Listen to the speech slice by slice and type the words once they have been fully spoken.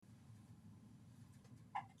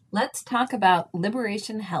Let's talk about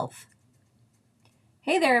liberation health.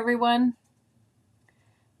 Hey there, everyone.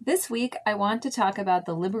 This week, I want to talk about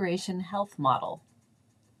the liberation health model.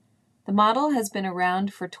 The model has been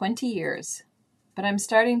around for 20 years, but I'm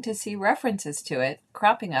starting to see references to it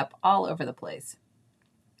cropping up all over the place.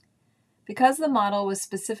 Because the model was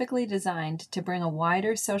specifically designed to bring a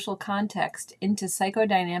wider social context into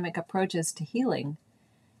psychodynamic approaches to healing,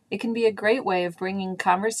 it can be a great way of bringing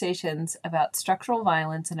conversations about structural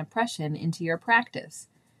violence and oppression into your practice,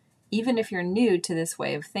 even if you're new to this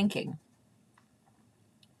way of thinking.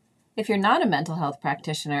 If you're not a mental health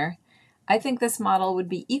practitioner, I think this model would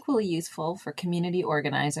be equally useful for community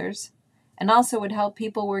organizers, and also would help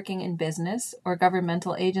people working in business or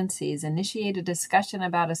governmental agencies initiate a discussion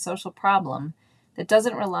about a social problem that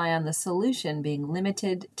doesn't rely on the solution being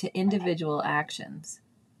limited to individual actions.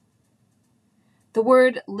 The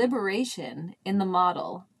word liberation in the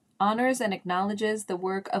model honors and acknowledges the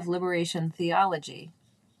work of liberation theology,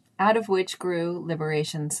 out of which grew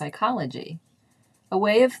liberation psychology, a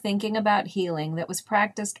way of thinking about healing that was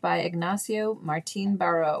practiced by Ignacio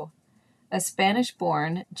Martín-Baró, a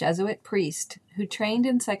Spanish-born Jesuit priest who trained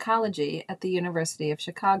in psychology at the University of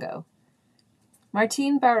Chicago.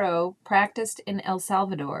 Martín-Baró practiced in El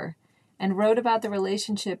Salvador and wrote about the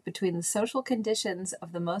relationship between the social conditions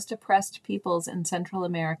of the most oppressed peoples in Central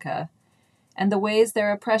America and the ways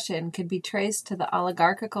their oppression could be traced to the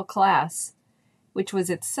oligarchical class, which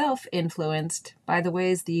was itself influenced by the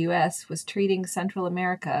ways the U.S. was treating Central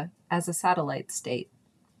America as a satellite state.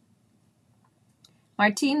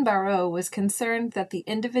 Martín-Baró was concerned that the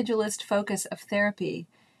individualist focus of therapy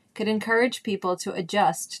could encourage people to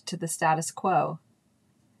adjust to the status quo.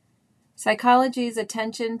 Psychology's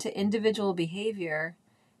attention to individual behavior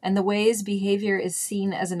and the ways behavior is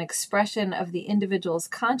seen as an expression of the individual's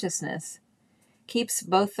consciousness keeps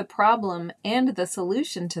both the problem and the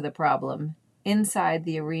solution to the problem inside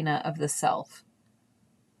the arena of the self.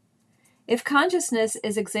 If consciousness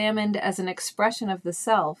is examined as an expression of the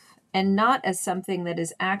self and not as something that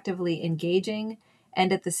is actively engaging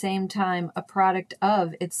and at the same time a product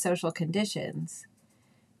of its social conditions,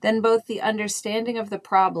 then both the understanding of the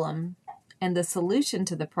problem and the solution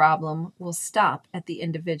to the problem will stop at the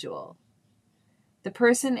individual. The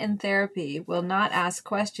person in therapy will not ask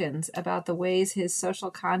questions about the ways his social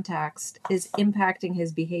context is impacting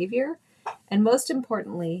his behavior, and most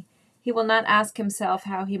importantly, he will not ask himself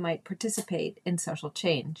how he might participate in social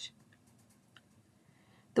change.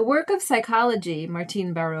 The work of psychology,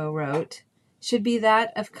 Martín-Baró wrote, should be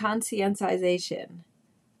that of concientization,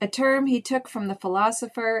 a term he took from the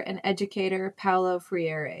philosopher and educator Paolo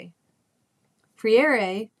Friere.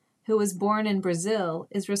 Friere, who was born in Brazil,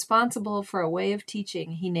 is responsible for a way of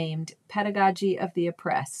teaching he named Pedagogy of the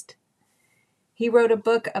Oppressed. He wrote a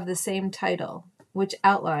book of the same title, which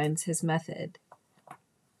outlines his method.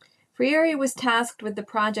 Friere was tasked with the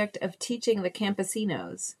project of teaching the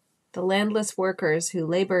campesinos, the landless workers who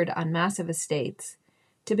labored on massive estates,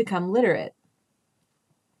 to become literate.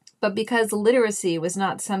 But because literacy was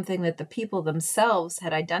not something that the people themselves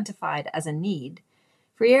had identified as a need,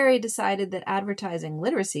 Friere decided that advertising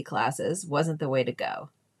literacy classes wasn't the way to go.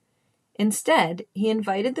 Instead, he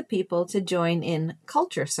invited the people to join in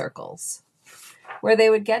culture circles, where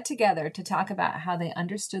they would get together to talk about how they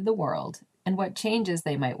understood the world and what changes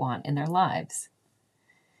they might want in their lives.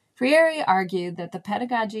 Friere argued that the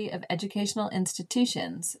pedagogy of educational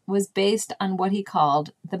institutions was based on what he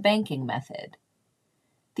called the banking method.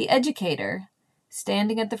 The educator,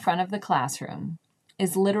 standing at the front of the classroom,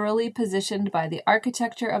 is literally positioned by the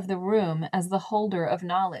architecture of the room as the holder of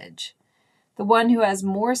knowledge, the one who has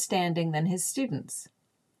more standing than his students.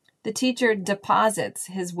 The teacher deposits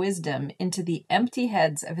his wisdom into the empty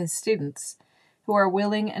heads of his students, who are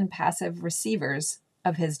willing and passive receivers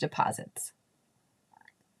of his deposits.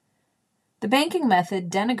 The banking method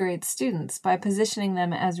denigrates students by positioning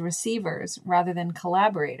them as receivers rather than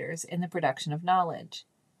collaborators in the production of knowledge.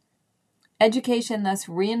 Education thus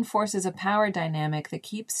reinforces a power dynamic that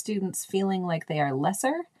keeps students feeling like they are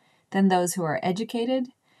lesser than those who are educated,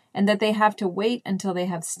 and that they have to wait until they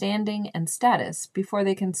have standing and status before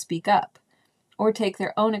they can speak up, or take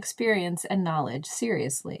their own experience and knowledge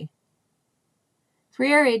seriously.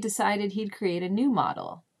 Friere decided he'd create a new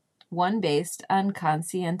model, one based on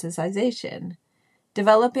concientization,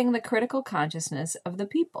 developing the critical consciousness of the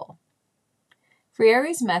people.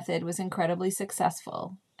 Friere's method was incredibly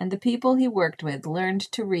successful, and the people he worked with learned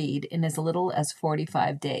to read in as little as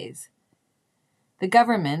 45 days. The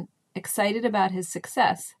government, excited about his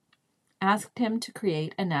success, asked him to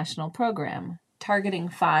create a national program targeting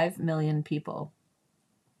 5 million people.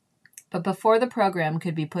 But before the program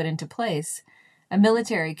could be put into place, A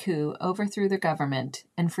military coup overthrew the government,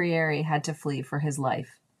 and Friere had to flee for his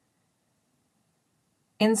life.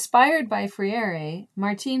 Inspired by Friere,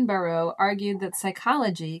 Martín-Baró argued that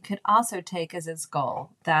psychology could also take as its goal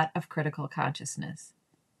that of critical consciousness.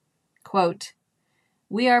 Quote,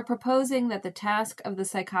 "We are proposing that the task of the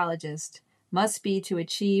psychologist must be to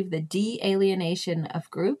achieve the de-alienation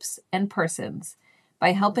of groups and persons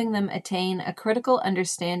by helping them attain a critical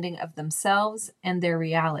understanding of themselves and their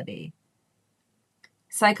reality.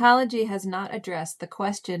 Psychology has not addressed the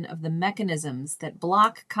question of the mechanisms that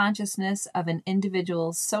block consciousness of an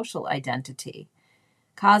individual's social identity,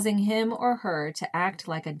 causing him or her to act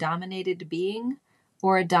like a dominated being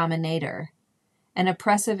or a dominator, an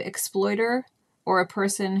oppressive exploiter, or a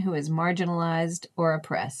person who is marginalized or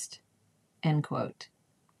oppressed." End quote.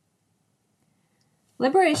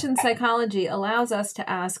 Liberation psychology allows us to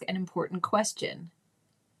ask an important question.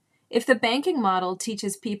 If the banking model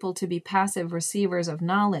teaches people to be passive receivers of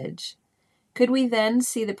knowledge, could we then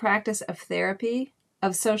see the practice of therapy,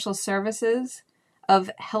 of social services, of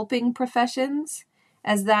helping professions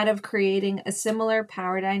as that of creating a similar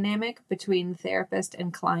power dynamic between therapist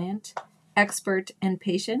and client, expert and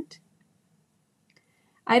patient?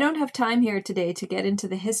 I don't have time here today to get into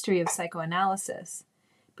the history of psychoanalysis,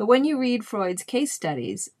 but when you read Freud's case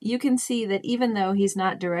studies, you can see that even though he's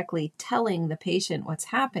not directly telling the patient what's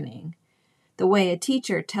happening, the way a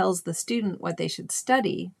teacher tells the student what they should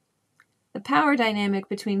study, the power dynamic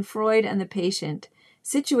between Freud and the patient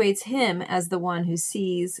situates him as the one who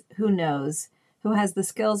sees, who knows, who has the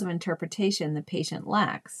skills of interpretation the patient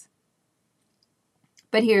lacks.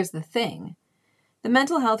 But here's the thing. The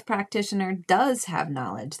mental health practitioner does have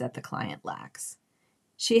knowledge that the client lacks.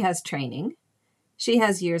 She has training. She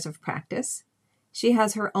has years of practice. She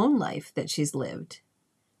has her own life that she's lived.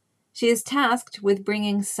 She is tasked with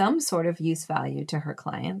bringing some sort of use value to her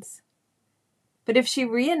clients. But if she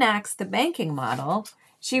reenacts the banking model,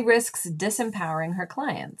 she risks disempowering her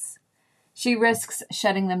clients. She risks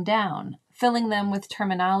shutting them down, filling them with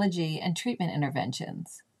terminology and treatment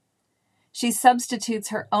interventions. She substitutes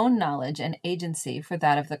her own knowledge and agency for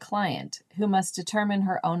that of the client, who must determine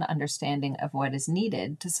her own understanding of what is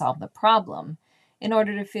needed to solve the problem in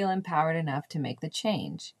order to feel empowered enough to make the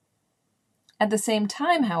change. At the same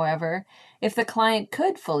time, however, if the client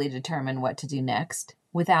could fully determine what to do next,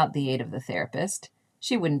 without the aid of the therapist,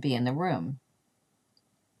 she wouldn't be in the room.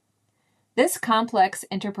 This complex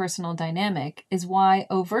interpersonal dynamic is why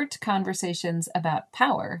overt conversations about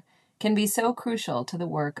power can be so crucial to the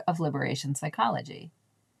work of liberation psychology.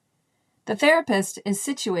 The therapist is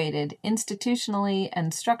situated institutionally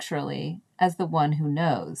and structurally as the one who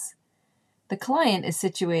knows. The client is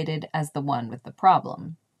situated as the one with the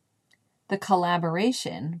problem. The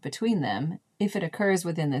collaboration between them, if it occurs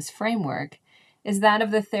within this framework, is that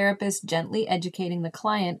of the therapist gently educating the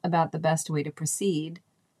client about the best way to proceed,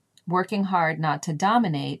 working hard not to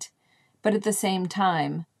dominate, but at the same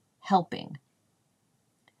time, helping.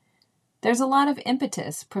 There's a lot of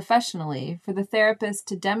impetus professionally for the therapist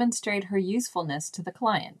to demonstrate her usefulness to the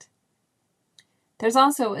client. There's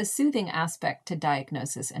also a soothing aspect to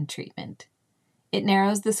diagnosis and treatment. It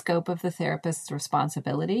narrows the scope of the therapist's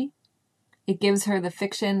responsibility. It gives her the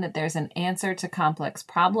fiction that there's an answer to complex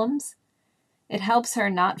problems. It helps her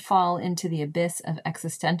not fall into the abyss of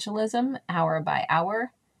existentialism hour by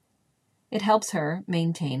hour. It helps her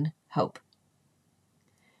maintain hope.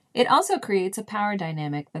 It also creates a power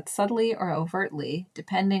dynamic that subtly or overtly,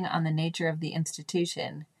 depending on the nature of the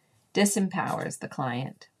institution, disempowers the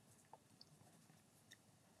client.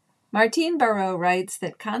 Martín-Baró writes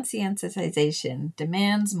that concientization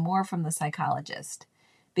demands more from the psychologist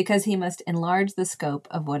because he must enlarge the scope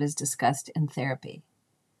of what is discussed in therapy.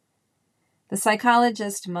 The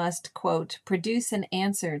psychologist must, quote, produce an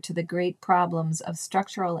answer to the great problems of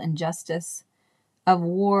structural injustice, of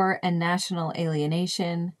war and national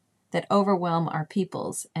alienation that overwhelm our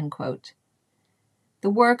peoples, end quote. The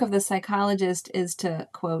work of the psychologist is to,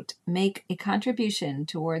 quote, make a contribution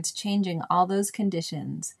towards changing all those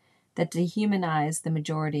conditions that dehumanize the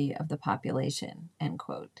majority of the population, end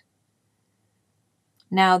quote.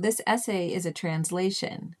 Now, this essay is a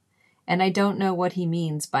translation, and I don't know what he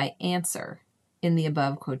means by answer in the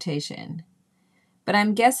above quotation, but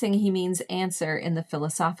I'm guessing he means answer in the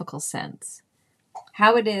philosophical sense.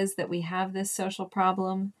 How it is that we have this social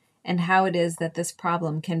problem, and how it is that this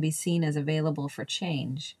problem can be seen as available for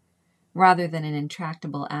change, rather than an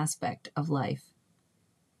intractable aspect of life.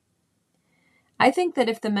 I think that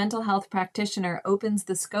if the mental health practitioner opens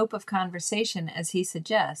the scope of conversation as he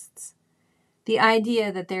suggests, the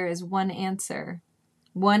idea that there is one answer,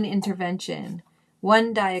 one intervention,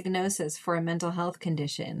 One diagnosis for a mental health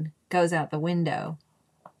condition goes out the window.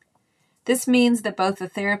 This means that both the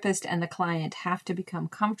therapist and the client have to become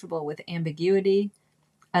comfortable with ambiguity,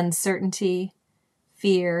 uncertainty,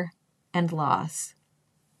 fear, and loss.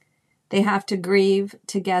 They have to grieve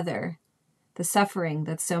together the suffering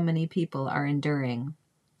that so many people are enduring.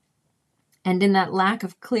 And in that lack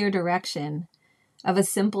of clear direction, of a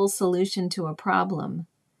simple solution to a problem,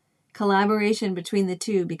 collaboration between the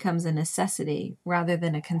two becomes a necessity rather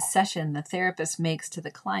than a concession the therapist makes to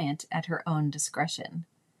the client at her own discretion.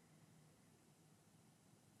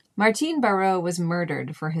 Martín-Baró was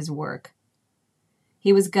murdered for his work.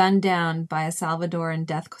 He was gunned down by a Salvadoran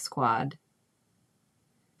death squad.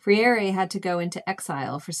 Friere had to go into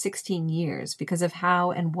exile for 16 years because of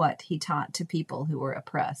how and what he taught to people who were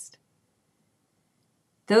oppressed.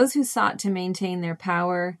 Those who sought to maintain their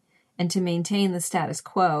power and to maintain the status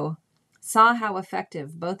quo saw how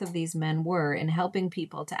effective both of these men were in helping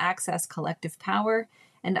people to access collective power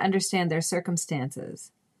and understand their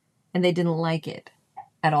circumstances, and they didn't like it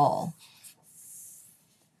at all.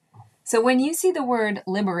 So when you see the word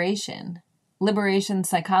liberation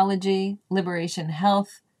psychology, liberation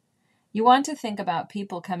health, you want to think about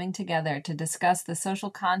people coming together to discuss the social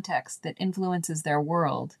context that influences their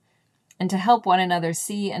world and to help one another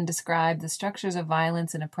see and describe the structures of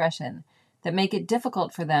violence and oppression that make it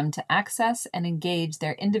difficult for them to access and engage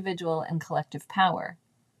their individual and collective power.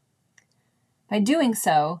 By doing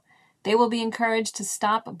so, they will be encouraged to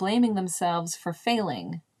stop blaming themselves for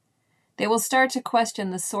failing. They will start to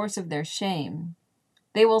question the source of their shame.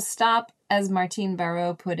 They will stop, as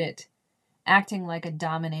Martín-Baró put it, acting like a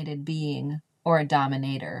dominated being or a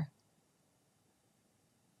dominator.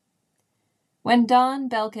 When Dawn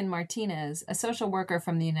Belkin Martinez, a social worker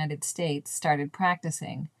from the United States, started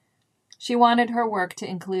practicing, she wanted her work to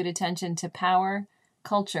include attention to power,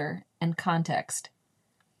 culture, and context.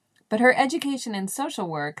 But her education in social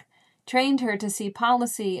work trained her to see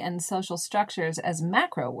policy and social structures as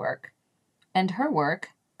macro work, and her work,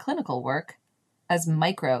 clinical work, as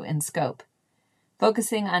micro in scope,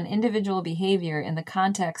 focusing on individual behavior in the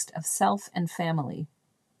context of self and family.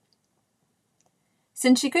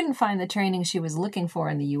 Since she couldn't find the training she was looking for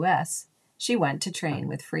in the U.S., she went to train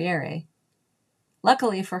with Friere.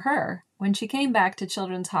 Luckily for her, when she came back to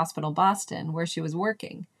Children's Hospital Boston, where she was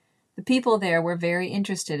working, the people there were very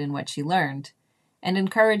interested in what she learned and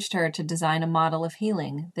encouraged her to design a model of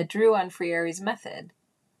healing that drew on Friere's method.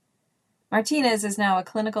 Martinez is now a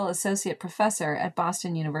clinical associate professor at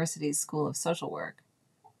Boston University's School of Social Work.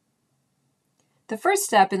 The first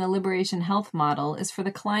step in the liberation health model is for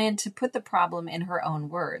the client to put the problem in her own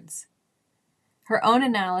words. Her own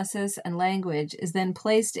analysis and language is then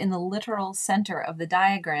placed in the literal center of the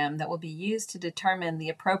diagram that will be used to determine the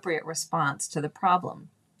appropriate response to the problem.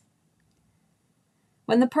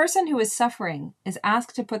 When the person who is suffering is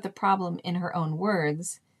asked to put the problem in her own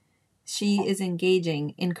words, she is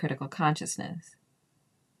engaging in critical consciousness.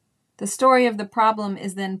 The story of the problem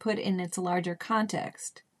is then put in its larger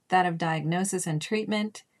context, that of diagnosis and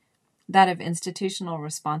treatment, that of institutional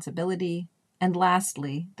responsibility, and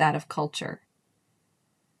lastly, that of culture.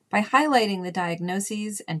 By highlighting the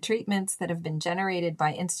diagnoses and treatments that have been generated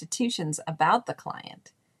by institutions about the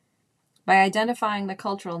client, by identifying the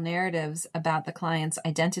cultural narratives about the client's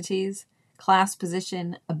identities, class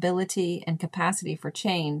position, ability, and capacity for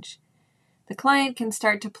change, the client can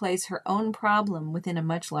start to place her own problem within a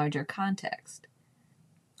much larger context.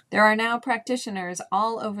 There are now practitioners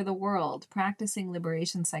all over the world practicing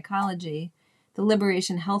liberation psychology, the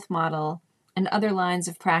liberation health model, and other lines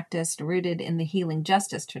of practice rooted in the healing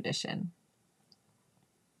justice tradition.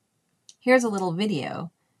 Here's a little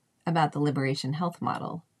video about the liberation health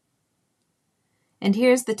model. And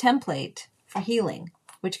here's the template for healing,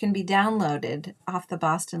 which can be downloaded off the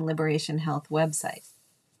Boston Liberation Health website.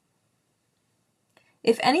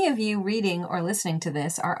 If any of you reading or listening to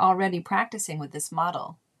this are already practicing with this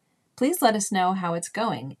model, please let us know how it's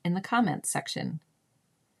going in the comments section.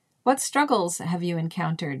 What struggles have you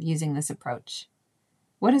encountered using this approach?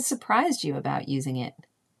 What has surprised you about using it?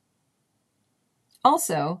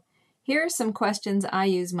 Also, here are some questions I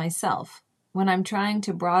use myself when I'm trying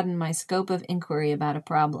to broaden my scope of inquiry about a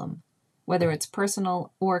problem, whether it's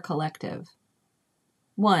personal or collective.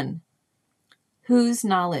 1. Whose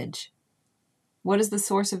knowledge? What is the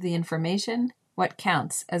source of the information? What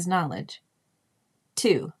counts as knowledge?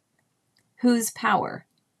 2. Whose power?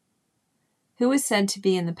 Who is said to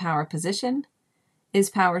be in the power position? Is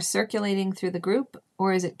power circulating through the group,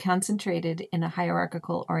 or is it concentrated in a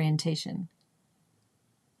hierarchical orientation?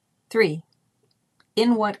 3.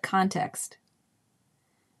 In what context?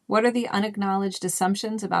 What are the unacknowledged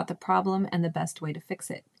assumptions about the problem and the best way to fix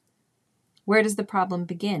it? Where does the problem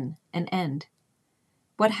begin and end?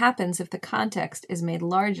 What happens if the context is made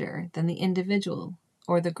larger than the individual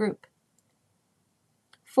or the group?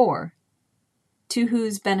 4. To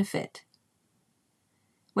whose benefit?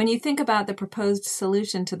 When you think about the proposed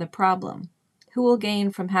solution to the problem, who will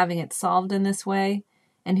gain from having it solved in this way,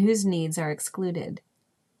 and whose needs are excluded?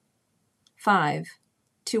 5.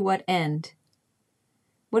 To what end?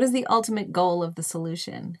 What is the ultimate goal of the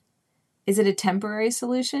solution? Is it a temporary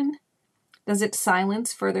solution? Does it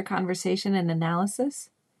silence further conversation and analysis?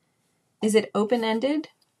 Is it open-ended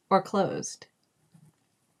or closed?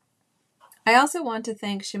 I also want to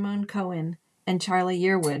thank Shimon Cohen and Charlie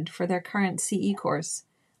Yearwood for their current CE course,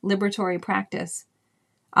 Liberatory Practice,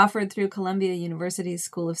 offered through Columbia University's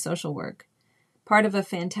School of Social Work, part of a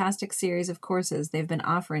fantastic series of courses they've been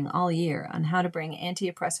offering all year on how to bring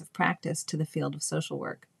anti-oppressive practice to the field of social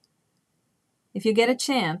work. If you get a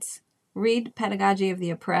chance, read Pedagogy of the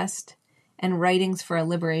Oppressed and Writings for a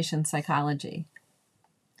Liberation Psychology.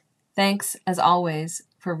 Thanks, as always,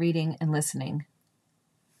 for reading and listening.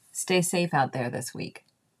 Stay safe out there this week.